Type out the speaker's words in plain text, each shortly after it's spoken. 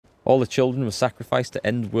All the children were sacrificed to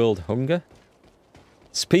end world hunger.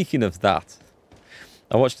 Speaking of that,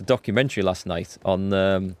 I watched a documentary last night on,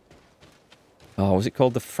 was it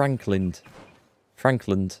called the Franklin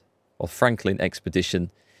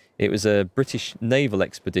expedition? It was a British naval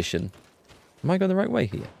expedition. Am I going the right way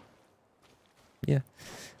here? Yeah.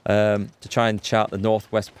 To try and chart the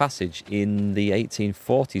Northwest Passage in the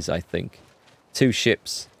 1840s, I think. 2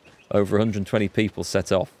 ships, over 120 people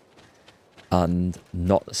set off, and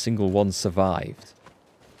not a single one survived.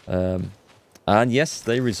 And yes,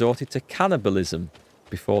 they resorted to cannibalism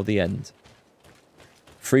before the end.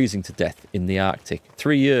 Freezing to death in the Arctic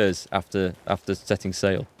 3 years after setting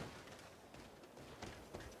sail.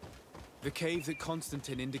 The cave that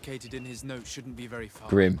Constantine indicated in his note shouldn't be very far.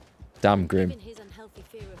 Grim. Damn grim.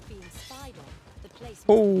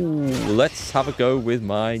 Oh, let's have a go with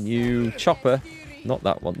my new chopper. Not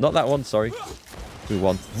that one. Not that one, sorry. We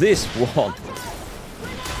want this one.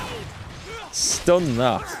 Stun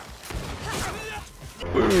that.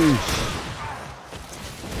 Ooh.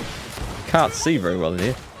 Can't see very well in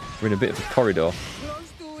here. We're in a bit of a corridor.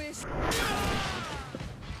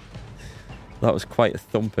 That was quite a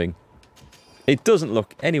thumping. It doesn't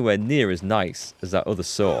look anywhere near as nice as that other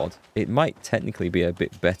sword. It might technically be a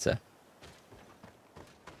bit better.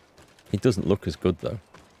 It doesn't look as good though.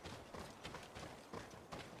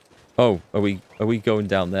 Oh, are we going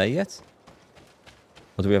down there yet?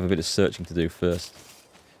 Or do we have a bit of searching to do first?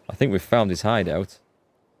 I think we've found his hideout.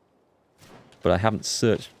 But I haven't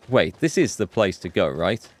searched. Wait, this is the place to go,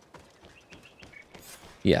 right?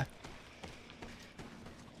 Yeah.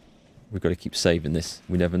 We've got to keep saving this.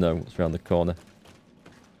 We never know what's around the corner.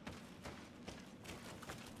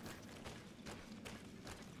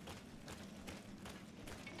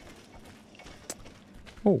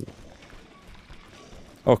 Oh.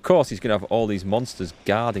 Oh, of course he's going to have all these monsters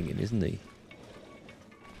guarding him, isn't he?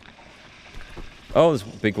 Oh, there's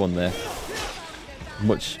a big one there.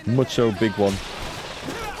 Much so big one.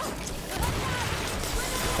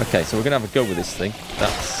 Okay, so we're going to have a go with this thing.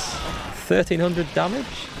 That's 1,300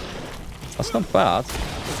 damage. That's not bad.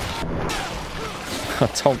 I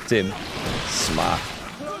tonked him. Smart.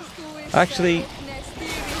 Actually,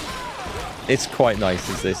 it's quite nice,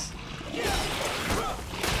 is this?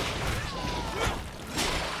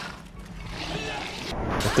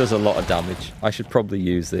 It does a lot of damage. I should probably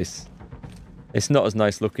use this. It's not as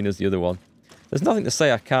nice looking as the other one. There's nothing to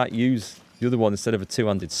say I can't use the other one instead of a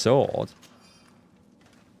two-handed sword.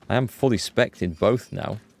 I am fully spec'd in both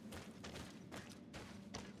now.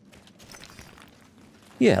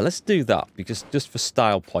 Yeah, let's do that, because just for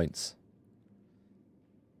style points.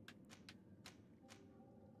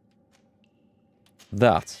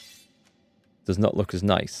 That does not look as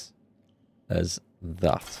nice as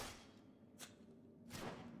that.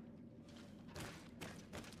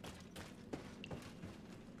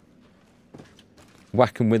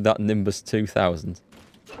 Whack him with that Nimbus 2000.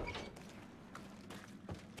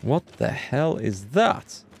 What the hell is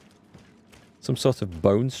that? Some sort of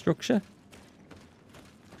bone structure?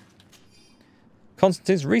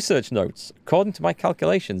 Constantine's research notes. According to my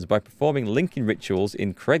calculations, by performing linking rituals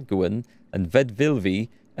in Credguin and Vedvilvi,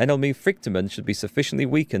 Enelmi Frictamen should be sufficiently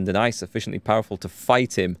weakened and I sufficiently powerful to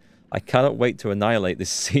fight him. I cannot wait to annihilate this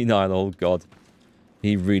senile old god.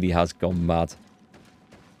 He really has gone mad.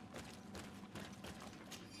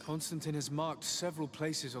 Constantine has marked several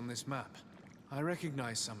places on this map. I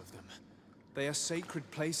recognize some of them. They are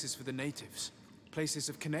sacred places for the natives. Places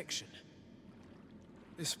of connection.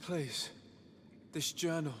 This place. This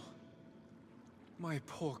journal. My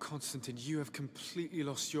poor Constantine, you have completely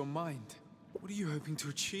lost your mind. What are you hoping to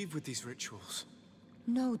achieve with these rituals?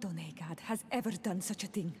 No Donegad has ever done such a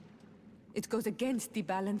thing. It goes against the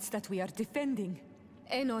balance that we are defending.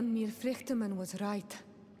 Enon Mir Frichtemann was right.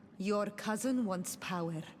 Your cousin wants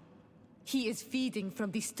power. He is feeding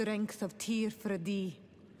from the strength of Tyr Fredi.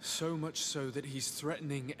 So much so that he's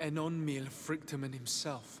threatening Enon Mir Frichtemann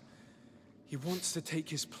himself. He wants to take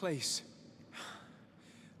his place.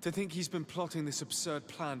 To think he's been plotting this absurd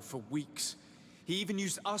plan for weeks. He even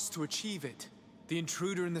used us to achieve it. The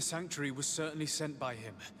intruder in the sanctuary was certainly sent by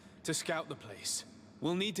him to scout the place.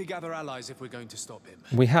 We'll need to gather allies if we're going to stop him.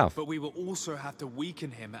 We have. But we will also have to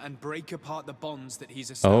weaken him and break apart the bonds that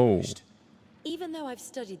he's established. Oh. Even though I've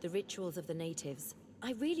studied the rituals of the natives,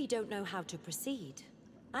 I really don't know how to proceed.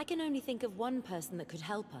 I can only think of one person that could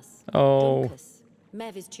help us. Oh. Dunkus.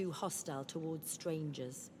 Mev is too hostile towards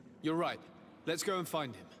strangers. You're right. Let's go and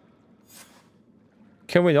find him.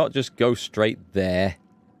 Can we not just go straight there?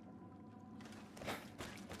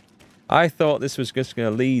 I thought this was just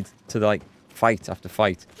going to lead to, like, fight after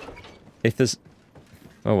fight. If there's...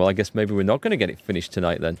 Oh, well, I guess maybe we're not going to get it finished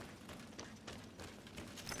tonight, then.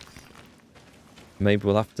 maybe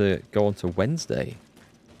we'll have to go on to Wednesday.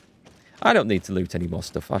 I don't need to loot any more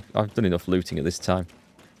stuff. I've done enough looting at this time.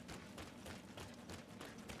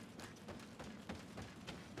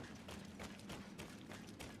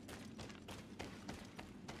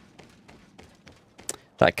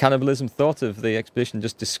 That cannibalism thought of the expedition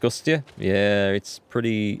just disgust you? Yeah, it is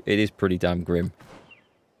pretty damn grim.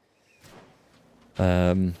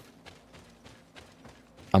 I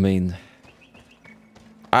mean,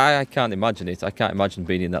 I can't imagine it. I can't imagine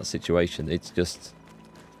being in that situation. It's just,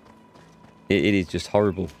 it is just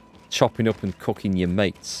horrible. Chopping up and cooking your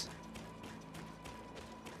mates.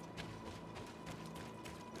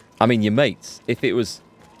 I mean, your mates, if it was,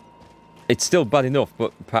 it's still bad enough,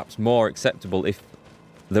 but perhaps more acceptable if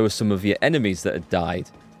there were some of your enemies that had died,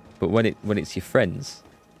 but when it's your friends,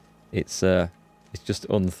 it's just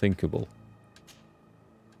unthinkable.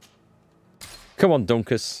 Come on,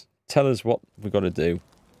 Dunkus, tell us what we've got to do.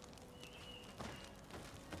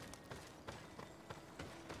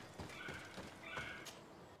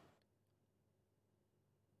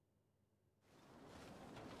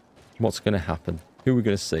 What's going to happen? Who are we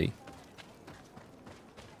going to see?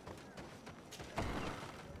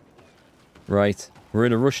 Right. We're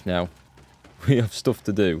in a rush now. We have stuff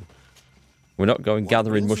to do. We're not going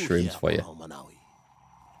gathering mushrooms for you.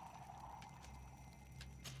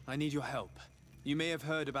 I need your help. You may have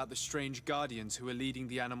heard about the strange guardians who are leading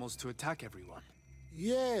the animals to attack everyone.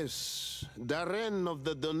 Yes, Darren of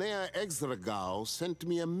the Donea Exregao sent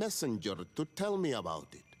me a messenger to tell me about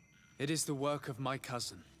it. It is the work of my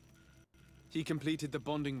cousin. He completed the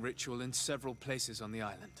bonding ritual in several places on the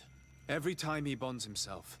island. Every time he bonds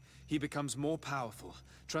himself, he becomes more powerful,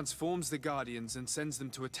 transforms the Guardians, and sends them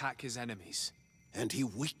to attack his enemies. And he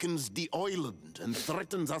weakens the island and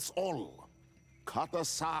threatens us all.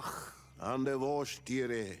 Katasach and Evosh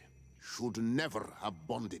should never have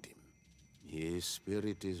bonded him. His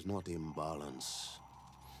spirit is not in balance.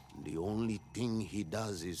 The only thing he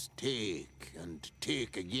does is take and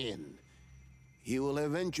take again. He will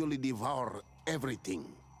eventually devour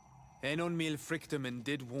everything. Enon Mil Frichteman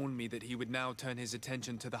did warn me that he would now turn his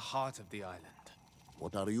attention to the heart of the island.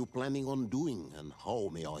 What are you planning on doing, and how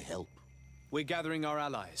may I help? We're gathering our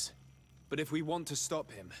allies. But if we want to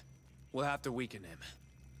stop him, we'll have to weaken him.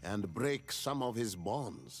 And break some of his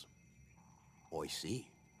bonds. I see.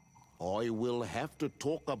 I will have to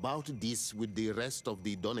talk about this with the rest of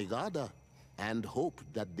the Donegada, and hope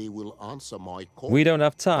that they will answer my call. We don't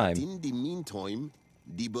have time. But in the meantime,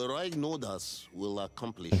 the Baraignodas will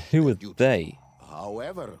accomplish Who are their duty. they?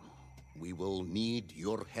 However, we will need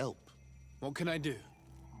your help. What can I do?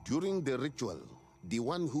 During the ritual, the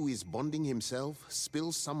one who is bonding himself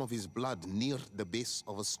spills some of his blood near the base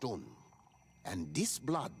of a stone. And this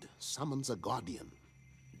blood summons a guardian.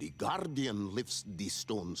 The guardian lifts the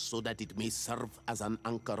stone so that it may serve as an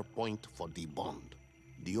anchor point for the bond.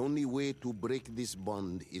 The only way to break this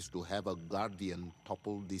bond is to have a guardian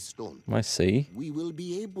topple the stone. I see. We will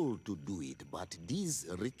be able to do it, but these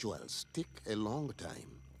rituals take a long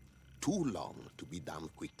time. Too long to be done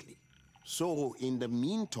quickly. So, in the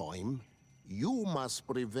meantime, you must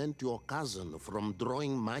prevent your cousin from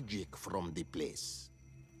drawing magic from the place.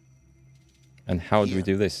 And how do we Here,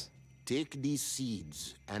 do this? Take these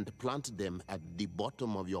seeds and plant them at the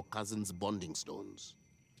bottom of your cousin's bonding stones.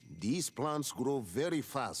 These plants grow very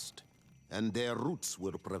fast, and their roots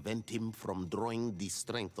will prevent him from drawing the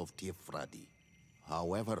strength of Tifradi.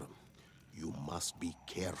 However, you must be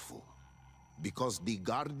careful, because the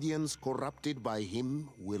guardians corrupted by him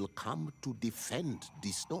will come to defend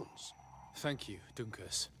the stones. Thank you,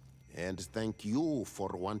 Dunkus. And thank you for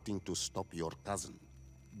wanting to stop your cousin.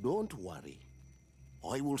 Don't worry.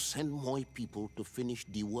 I will send my people to finish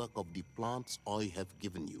the work of the plants I have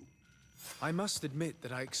given you. I must admit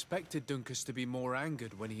that I expected Dunkus to be more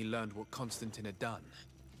angered when he learned what Constantine had done.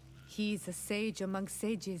 He's a sage amongst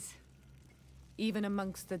sages, even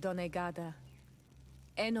amongst the Donegada.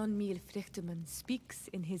 Enon Mil Frichteman speaks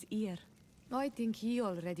in his ear. I think he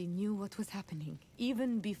already knew what was happening,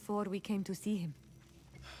 even before we came to see him.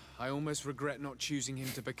 I almost regret not choosing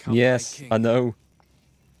him to become Yes, my king. I know.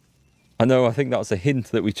 I think that was a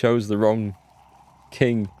hint that we chose the wrong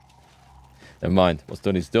king. Never mind, what's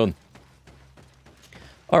done is done.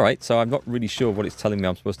 Alright, so I'm not really sure what it's telling me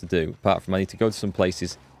I'm supposed to do, apart from I need to go to some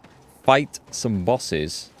places, fight some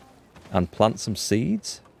bosses, and plant some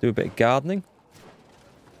seeds, do a bit of gardening.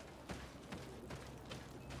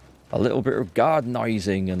 A little bit of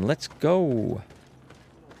gardenising, and let's go.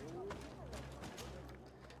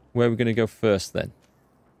 Where are we going to go first then?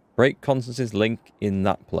 Break Constance's link in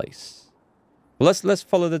that place. Well, let's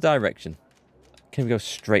follow the direction. Can we go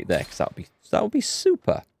straight there? Because that would be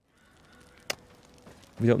super.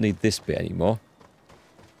 We don't need this bit anymore.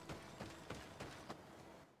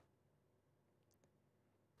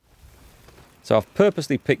 So I've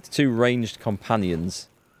purposely picked 2 ranged companions.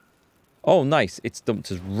 Oh, nice. It's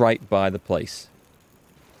dumped us right by the place.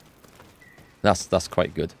 That's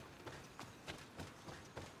quite good.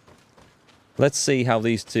 Let's see how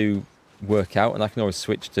these 2 work out. And I can always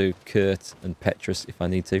switch to Kurt and Petrus if I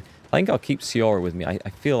need to. I think I'll keep Siora with me. I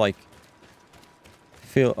feel like...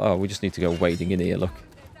 Oh, we just need to go wading in here, look.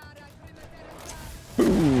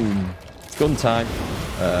 Boom! Gun time.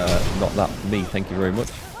 Not that me, thank you very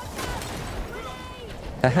much.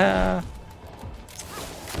 Haha!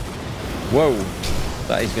 Whoa!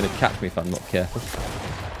 That is going to catch me if I'm not careful.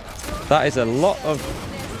 That is a lot of...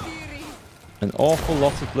 An awful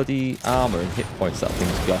lot of bloody armour and hit points that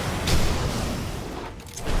thing's got.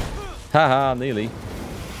 Haha, nearly.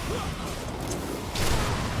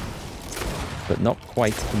 But not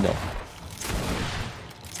quite enough.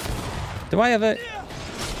 Do I have a...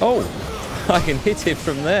 Oh! I can hit it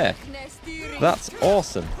from there. That's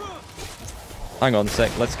awesome. Hang on a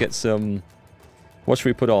sec. Let's get some... What should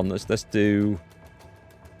we put on? Let's do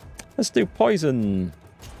poison.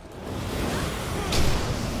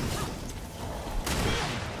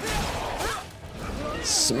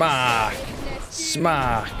 Smack!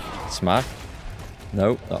 Smack! Smack?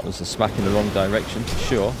 No, that was a smack in the wrong direction, for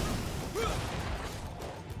sure.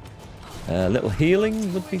 A little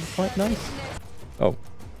healing would be quite nice. Oh,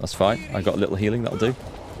 that's fine. I got a little healing, that'll do.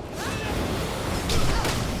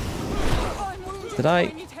 Did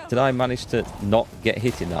I manage to not get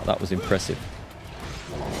hit in that? That was impressive.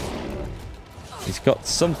 He's got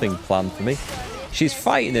something planned for me. She's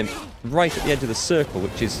fighting him right at the edge of the circle,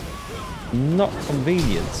 which is not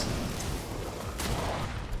convenient.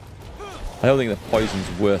 I don't think the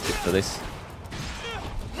poison's worth it for this.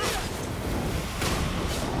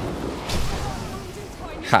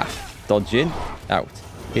 Ha! Dodge in. Out.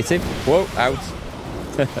 Hit him. Whoa, out.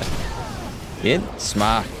 In.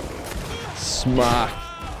 Smack. Smack.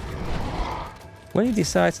 When he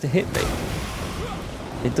decides to hit me,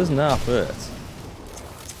 it doesn't half hurt.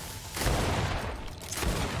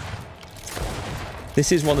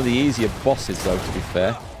 This is one of the easier bosses, though, to be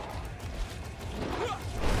fair.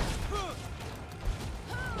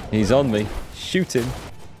 He's on me. Shoot him.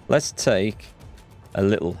 Let's take a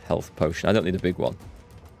little health potion. I don't need a big one.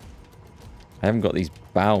 I haven't got these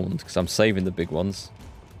bound because I'm saving the big ones.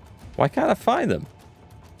 Why can't I find them?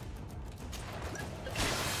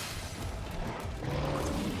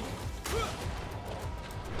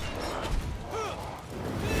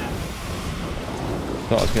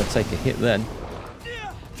 Thought I was going to take a hit then.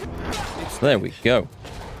 There we go.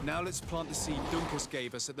 Now let's plant the seed Dunkus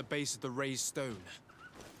gave us at the base of the raised stone.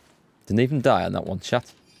 Didn't even die on that one,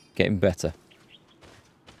 chat. Getting better.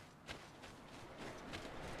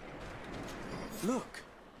 Look!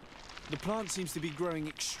 The plant seems to be growing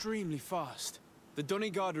extremely fast. The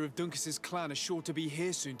Donigarda of Dunkus's clan are sure to be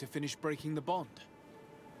here soon to finish breaking the bond.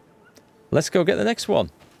 Let's go get the next one.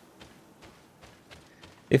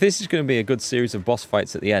 If this is going to be a good series of boss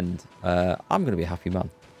fights at the end, I'm going to be a happy man.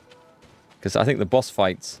 Because I think the boss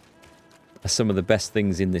fights are some of the best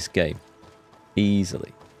things in this game.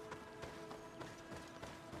 Easily.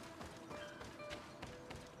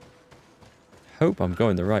 Hope I'm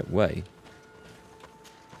going the right way.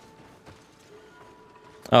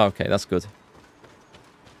 Oh, okay, that's good.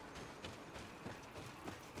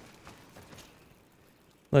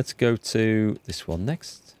 Let's go to this one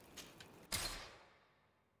next.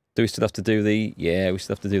 Do we still have to do the... Yeah, we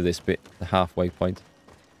still have to do this bit, the halfway point.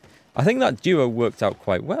 I think that duo worked out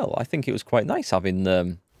quite well. I think it was quite nice having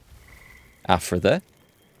Afra there.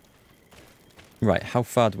 Right, how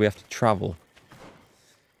far do we have to travel?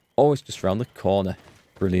 Oh, it's just around the corner.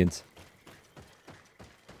 Brilliant.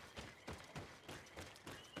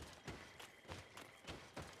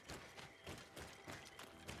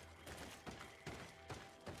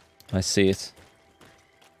 I see it.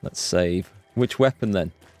 Let's save. Which weapon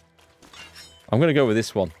then? I'm going to go with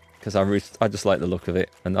this one. Because I just like the look of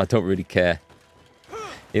it. And I don't really care.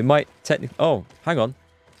 It might technically... Oh, hang on.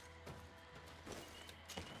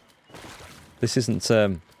 This isn't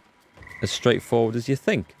as straightforward as you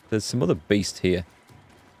think. There's some other beast here.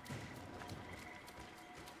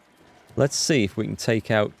 Let's see if we can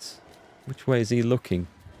take out... Which way is he looking?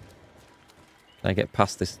 Can I get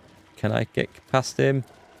past this? Can I get past him?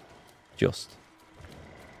 Just.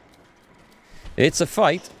 It's a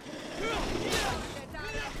fight.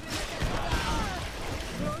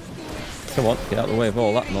 Come on, get out of the way of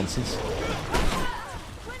all that nonsense.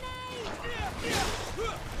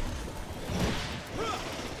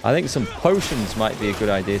 I think some potions might be a good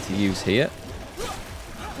idea to use here.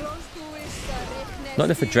 Not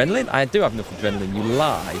enough adrenaline? I do have enough adrenaline. You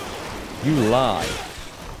lie. You lie.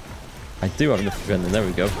 I do have enough adrenaline. There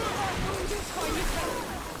we go.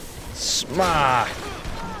 Smash!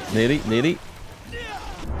 Nearly, nearly.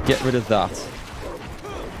 Get rid of that.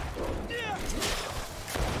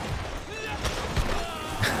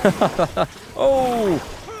 Oh!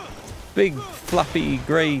 Big, flappy,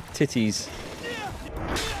 grey titties.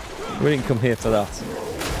 We didn't come here for that.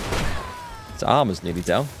 His armor's nearly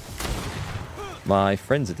down. My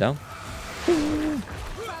friends are down.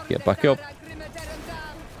 Get back up.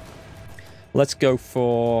 Let's go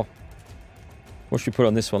for... What should we put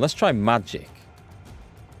on this one? Let's try magic.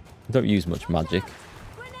 I don't use much magic.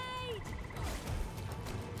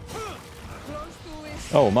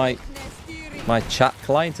 Oh, my chat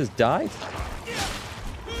client has died?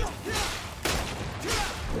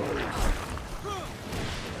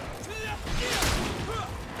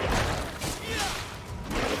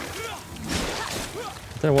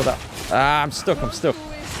 I don't know what that... Ah, I'm stuck, I'm stuck.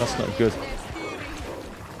 That's not good.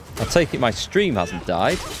 I take it my stream hasn't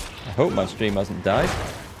died. I hope my stream hasn't died.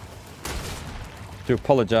 I do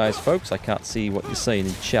apologise, folks. I can't see what you're saying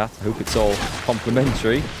in chat. I hope it's all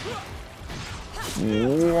complimentary.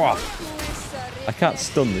 I can't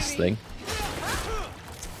stun this thing.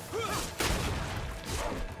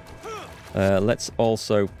 Let's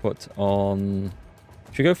also put on...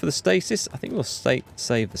 Should we go for the stasis? I think we'll save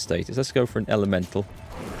the stasis. Let's go for an elemental.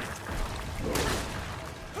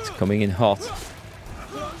 It's coming in hot.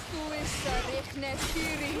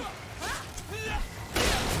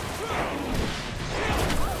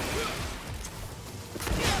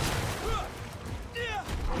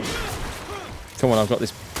 Come on, I've got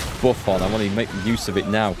this buff on. I want to make use of it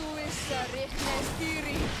now.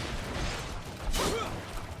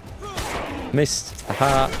 Missed.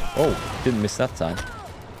 Aha. Oh, didn't miss that time.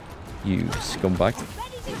 You scumbag.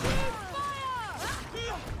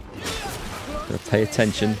 Gotta pay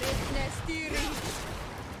attention.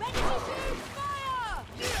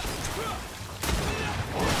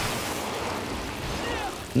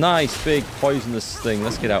 Nice big poisonous thing.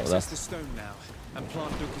 Let's get out of that.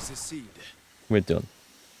 We're done.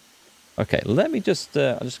 Okay, let me just...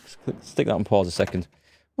 I'll just stick that on pause a second.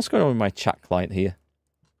 What's going on with my chat client here?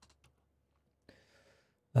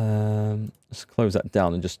 Let's close that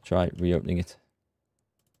down and just try reopening it.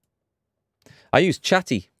 I use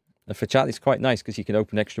Chatty. And for chat, it's quite nice because you can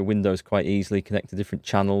open extra windows quite easily, connect to different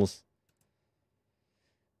channels,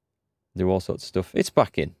 do all sorts of stuff. It's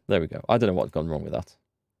back in. There we go. I don't know what's gone wrong with that.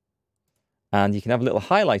 And you can have a little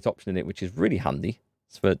highlight option in it, which is really handy.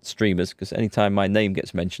 It's for streamers, because anytime my name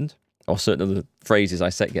gets mentioned, or certain other phrases I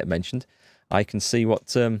set get mentioned, I can see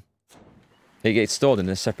what it gets stored in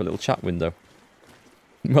a separate little chat window.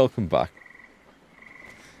 Welcome back.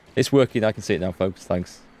 It's working. I can see it now, folks.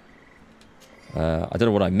 Thanks. I don't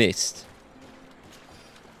know what I missed.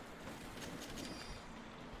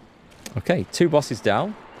 Okay, 2 bosses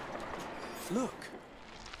down. Look,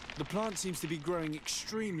 the plant seems to be growing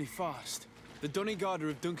extremely fast. The Donigarda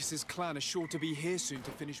of Dunkus's clan are sure to be here soon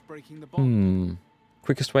to finish breaking the bond.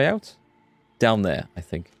 Quickest way out? Down there, I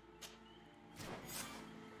think.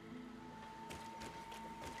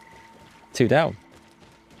 2 down.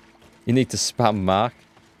 You need to spam Mark.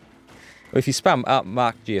 Well, if you spam at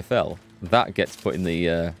MarkGFL, that gets put in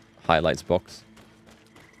the highlights box.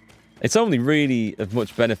 It's only really of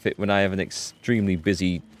much benefit when I have an extremely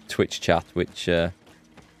busy Twitch chat, which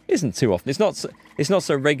isn't too often. It's not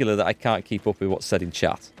so regular that I can't keep up with what's said in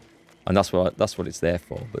chat, and that's what it's there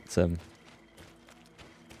for. But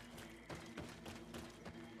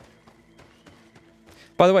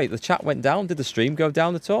by the way, the chat went down. Did the stream go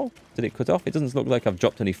down at all? Did it cut off? It doesn't look like I've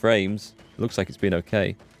dropped any frames. It looks like it's been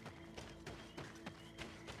okay.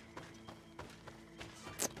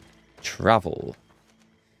 Travel.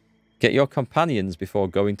 Get your companions before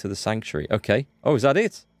going to the sanctuary. Okay. Oh, is that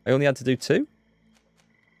it? I only had to do 2?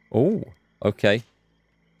 Oh, okay.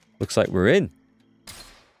 Looks like we're in.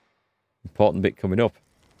 Important bit coming up.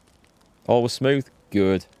 All was smooth?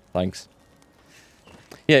 Good. Thanks.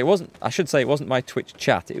 Yeah, it wasn't... I should say it wasn't my Twitch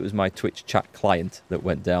chat. It was my Twitch chat client that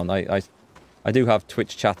went down. I do have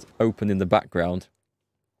Twitch chat open in the background.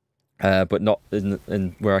 But not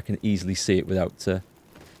in where I can easily see it without...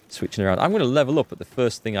 switching around. I'm going to level up at the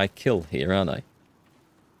first thing I kill here, aren't I?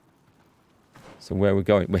 So where are we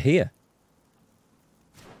going? We're here.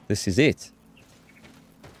 This is it.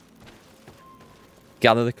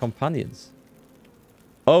 Gather the companions.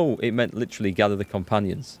 Oh, it meant literally gather the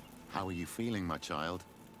companions. How are you feeling, my child?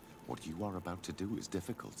 What you are about to do is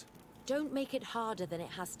difficult. Don't make it harder than it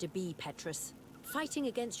has to be, Petrus. Fighting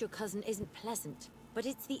against your cousin isn't pleasant, but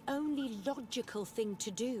it's the only logical thing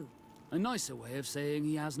to do. A nicer way of saying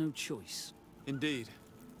he has no choice. Indeed.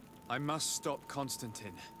 I must stop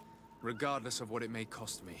Constantine, regardless of what it may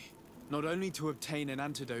cost me. Not only to obtain an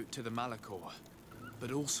antidote to the Malachor,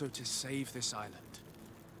 but also to save this island.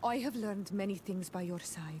 I have learned many things by your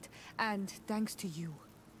side, and thanks to you,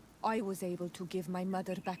 I was able to give my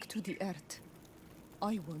mother back to the earth.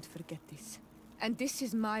 I won't forget this. And this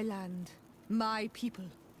is my land, my people.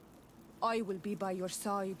 I will be by your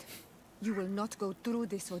side. You will not go through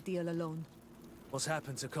this ordeal alone. What's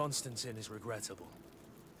happened to Constantine is regrettable.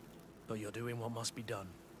 But you're doing what must be done.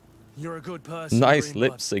 You're a good person. Nice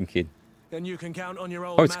lip syncing. Then you can count on your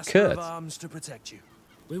old it's master Kurt. of arms to protect you.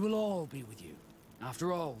 We will all be with you.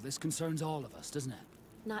 After all, this concerns all of us, doesn't it?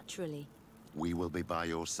 Naturally. We will be by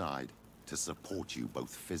your side to support you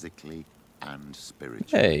both physically and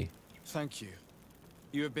spiritually. Hey. Thank you.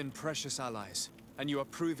 You have been precious allies, and you are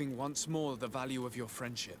proving once more the value of your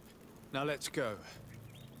friendship. Now let's go.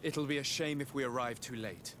 It'll be a shame if we arrive too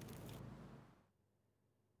late.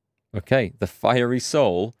 Okay, the Fiery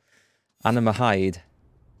Soul. Anima Hyde.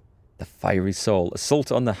 The Fiery Soul.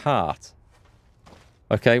 Assault on the Heart.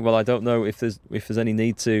 Okay, well, I don't know if there's any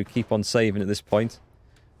need to keep on saving at this point,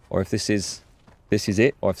 or if this is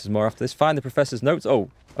it, or if there's more after this. Find the Professor's notes. Oh,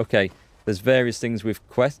 okay. There's various things we've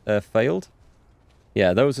failed.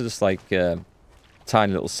 Yeah, those are just like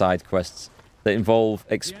tiny little side quests that involve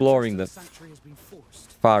exploring the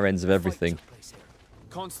far ends of everything.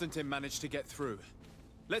 Constantine managed to get through.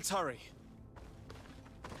 Let's hurry.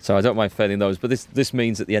 So I don't mind failing those, but this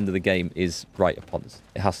means that the end of the game is right upon us.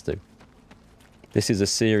 It has to. This is a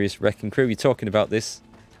serious wrecking crew. You're talking about this?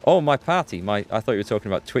 Oh, my party. I thought you were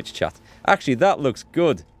talking about Twitch chat. Actually, that looks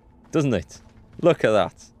good, doesn't it? Look at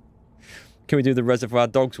that. Can we do the Reservoir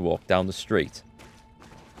Dogs walk down the street?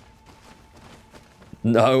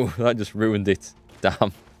 No, that just ruined it.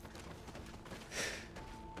 Damn.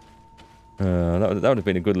 That would have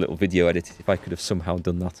been a good little video edit if I could have somehow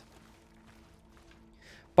done that.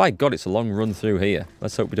 By God, it's a long run through here.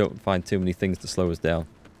 Let's hope we don't find too many things to slow us down.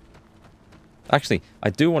 Actually, I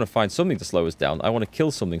do want to find something to slow us down. I want to kill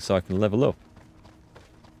something so I can level up.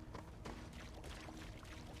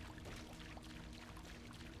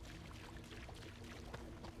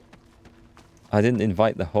 I didn't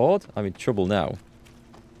invite the Horde. I'm in trouble now.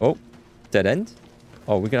 Oh, dead end.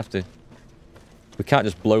 Oh, we're going to have to... We can't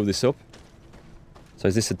just blow this up. So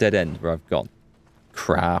is this a dead end where I've gone?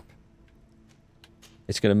 Crap.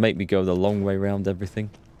 It's going to make me go the long way around everything.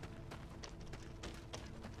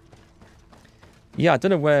 Yeah, I don't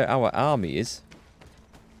know where our army is.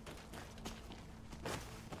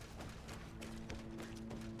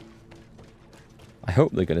 I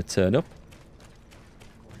hope they're going to turn up.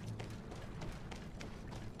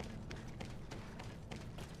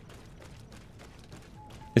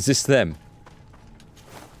 Is this them?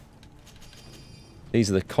 These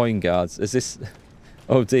are the coin guards. Is this...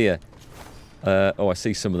 Oh dear. Oh, I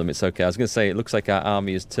see some of them. It's okay. I was going to say, it looks like our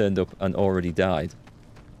army has turned up and already died.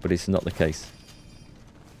 But it's not the case.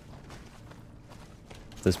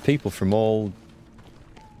 There's people from all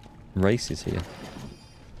races here.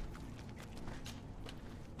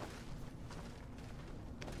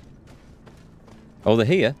 Oh, they're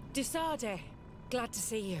here? Disade, glad to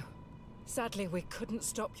see you. Sadly, we couldn't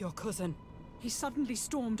stop your cousin. He suddenly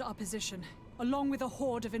stormed our position, along with a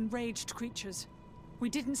horde of enraged creatures. We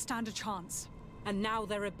didn't stand a chance. And now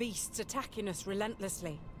there are beasts attacking us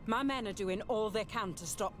relentlessly. My men are doing all they can to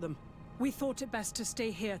stop them. We thought it best to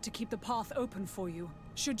stay here to keep the path open for you,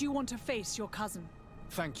 should you want to face your cousin.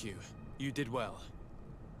 Thank you. You did well.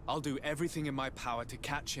 I'll do everything in my power to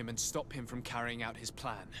catch him and stop him from carrying out his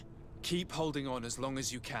plan. Keep holding on as long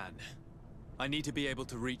as you can. I need to be able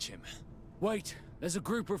to reach him. Wait, there's a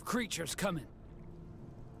group of creatures coming.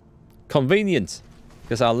 Convenient,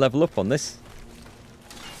 because I'll level up on this.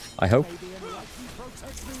 I hope.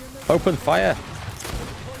 Open fire.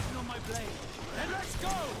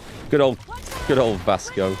 Good old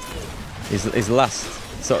Vasco. His last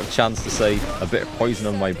sort of chance to say a bit of poison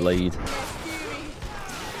on my blade.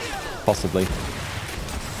 Possibly.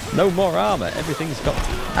 No more armor. Everything's got...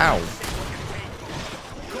 Ow.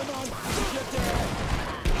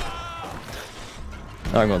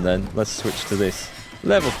 Hang on then. Let's switch to this.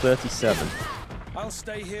 Level 37. I'll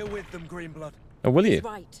stay here with them, Greenblood. Oh, will you? He's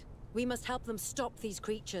right. We must help them stop these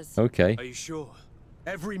creatures. Okay. Are you sure?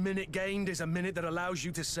 Every minute gained is a minute that allows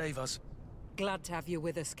you to save us. Glad to have you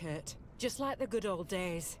with us, Kurt. Just like the good old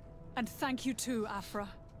days. And thank you too, Afra.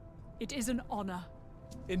 It is an honor.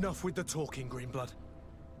 Enough with the talking, Greenblood.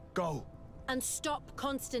 Go. And stop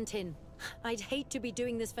Constantine. I'd hate to be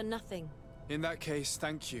doing this for nothing. In that case,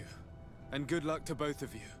 thank you. And good luck to both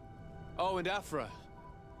of you. Oh, and Afra.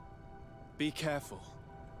 Be careful.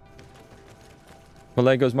 Well,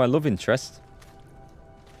 there goes my love interest.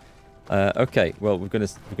 Okay, well, we're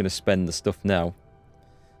gonna spend the stuff now.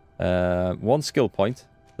 1 skill point.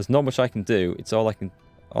 There's not much I can do. It's all I can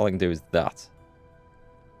do is that.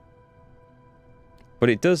 But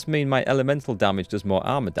it does mean my elemental damage does more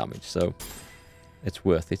armor damage, so it's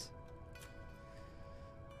worth it.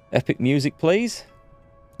 Epic music, please.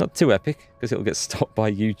 Not too epic, because it'll get stopped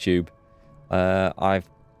by YouTube.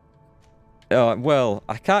 Well,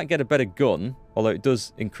 I can't get a better gun, although it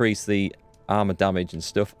does increase the armor damage and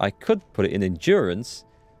stuff. I could put it in endurance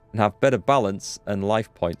and have better balance and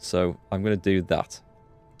life points, so I'm going to do that.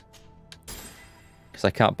 Because I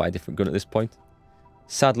can't buy a different gun at this point.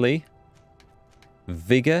 Sadly,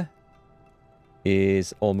 Vigor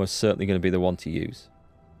is almost certainly going to be the one to use.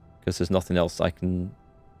 Because there's nothing else I can...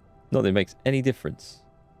 Nothing makes any difference.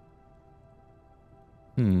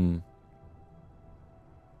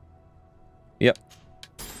 Yep.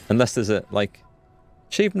 Unless there's a, like...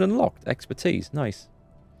 Achievement unlocked. Expertise. Nice.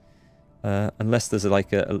 Unless there's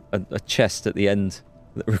a chest at the end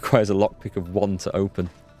that requires a lockpick of 1 to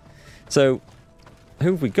open. So,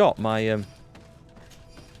 who have we got? My,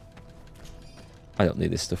 I don't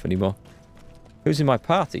need this stuff anymore. Who's in my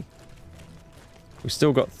party? We've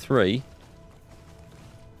still got 3.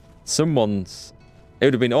 Someone's... It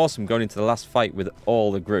would have been awesome going into the last fight with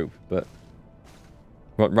all the group, but...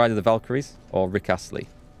 What, Ride of the Valkyries? Or Rick Astley?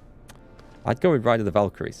 I'd go with Ride of the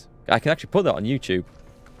Valkyries. I can actually put that on YouTube.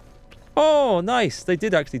 Oh, nice! They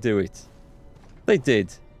did actually do it. They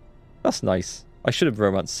did. That's nice. I should have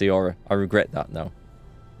romanced Siora. I regret that now.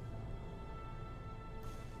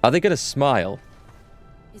 Are they going to smile?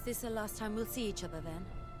 Is this the last time we'll see each other then?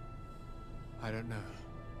 I don't know.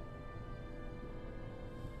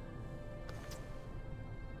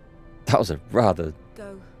 That was a rather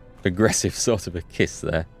Go. aggressive sort of a kiss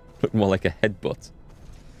there. Looked more like a headbutt.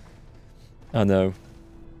 I know.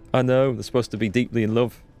 I know. They're supposed to be deeply in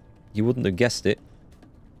love. You wouldn't have guessed it.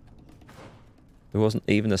 There wasn't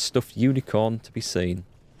even a stuffed unicorn to be seen.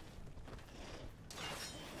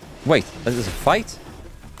 Wait, there's a fight?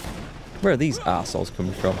 Where are these arseholes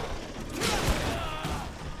coming from?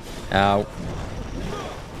 Ow.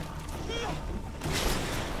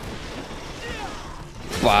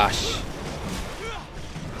 Bash.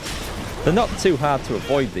 They're not too hard to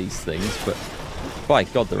avoid, these things, but by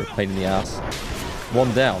God, they're a pain in the ass.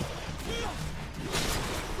 1 down.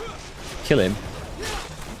 Kill him.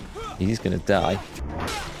 He's going to die.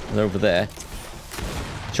 And over there,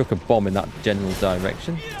 chuck a bomb in that general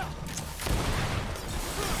direction.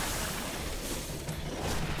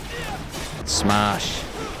 Smash.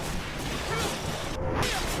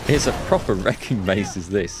 It's a proper wrecking mace, is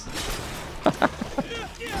this?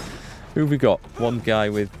 Who have we got? One guy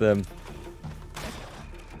with...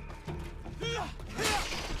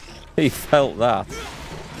 He felt that.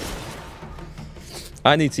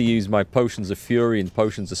 I need to use my potions of fury and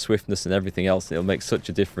potions of swiftness and everything else. It'll make such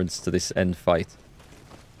a difference to this end fight.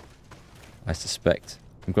 I suspect.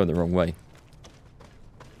 I'm going the wrong way.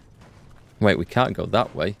 Wait, we can't go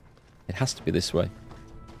that way. It has to be this way.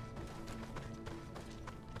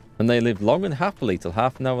 And they lived long and happily till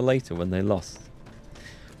half an hour later when they lost.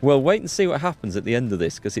 Well, wait and see what happens at the end of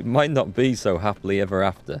this, because it might not be so happily ever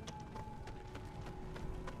after.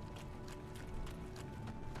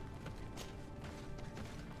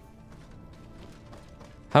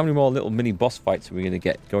 How many more little mini boss fights are we going to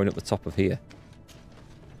get going up the top of here?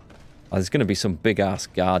 Oh, there's going to be some big-ass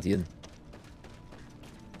guardian.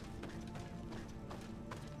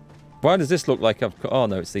 Why does this look like I've... Oh,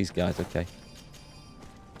 no, it's these guys. Okay.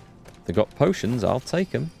 They got potions. I'll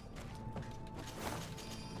take them.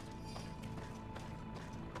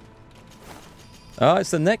 Oh,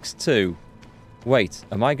 it's the next 2. Wait,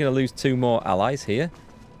 am I going to lose 2 more allies here?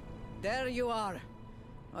 There you are.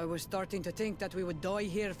 I was starting to think that we would die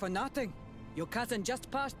here for nothing. Your cousin just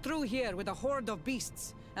passed through here with a horde of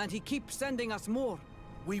beasts, and he keeps sending us more.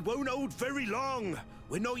 We won't hold very long.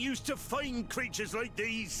 We're not used to fighting creatures like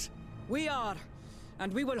these. We are,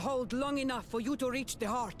 and we will hold long enough for you to reach the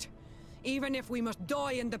heart, even if we must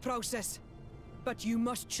die in the process. But you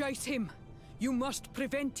must chase him. You must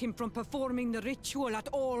prevent him from performing the ritual at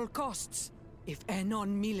all costs. If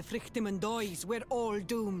Enon Milfrichtiman dies, we're all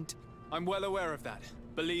doomed. I'm well aware of that.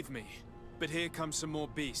 Believe me. But here come some more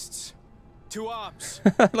beasts. To arms!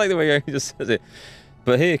 I like the way he just says it.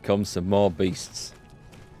 But here comes some more beasts.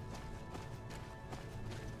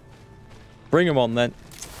 Bring them on then.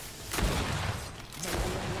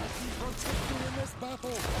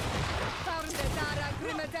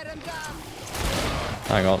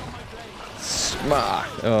 Hang on. Smack!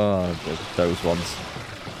 Oh, those ones.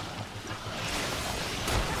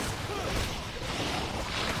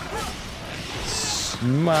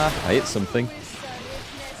 I hit something.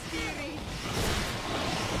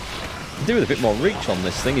 Do with a bit more reach on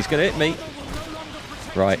this thing. He's going to hit me.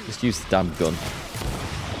 Right, just use the damn gun.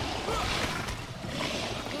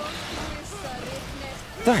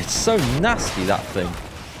 That's so nasty, that thing.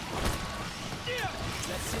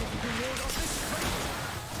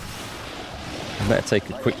 I better take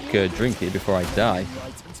a quick drink here before I die.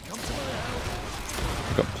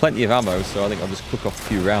 I've got plenty of ammo, so I think I'll just cook off a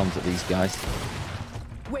few rounds at these guys.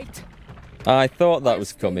 Wait. I thought that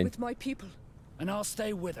was coming. With my people. And I'll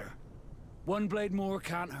stay with her. One blade more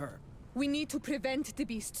can't hurt. We need to prevent the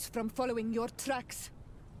beasts from following your tracks.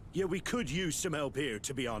 Yeah, we could use some help here,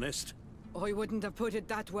 to be honest. I wouldn't have put it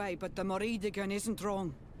that way, but the Meridigan isn't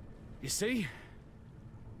wrong. You see?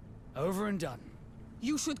 Over and done.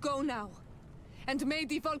 You should go now. And may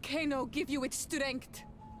the volcano give you its strength.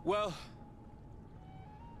 Well,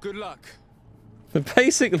 good luck.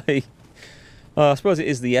 Basically, I suppose it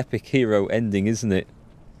is the epic hero ending, isn't it?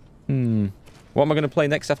 What am I going to play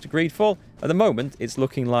next after Greedfall? At the moment, it's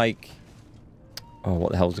looking like... Oh,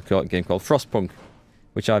 what the hell's the game called? Frostpunk,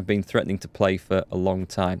 which I've been threatening to play for a long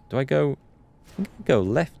time. Do I go... I think I go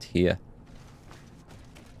left here.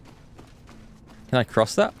 Can I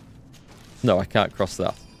cross that? No, I can't cross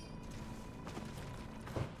that.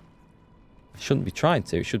 I shouldn't be trying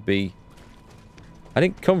to. It should be... I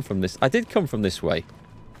didn't come from this... I did come from this way.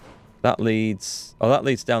 That leads... Oh, that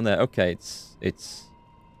leads down there. Okay, it's...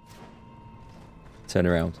 Turn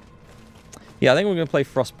around. Yeah, I think we're going to play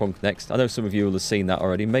Frostpunk next. I know some of you will have seen that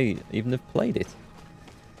already. May even have played it.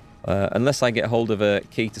 Unless I get hold of a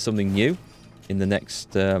key to something new in the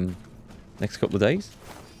next couple of days.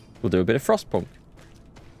 We'll do a bit of Frostpunk.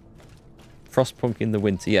 Frostpunk in the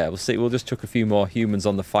winter. Yeah, we'll see. We'll just chuck a few more humans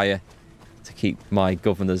on the fire to keep my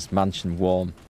governor's mansion warm.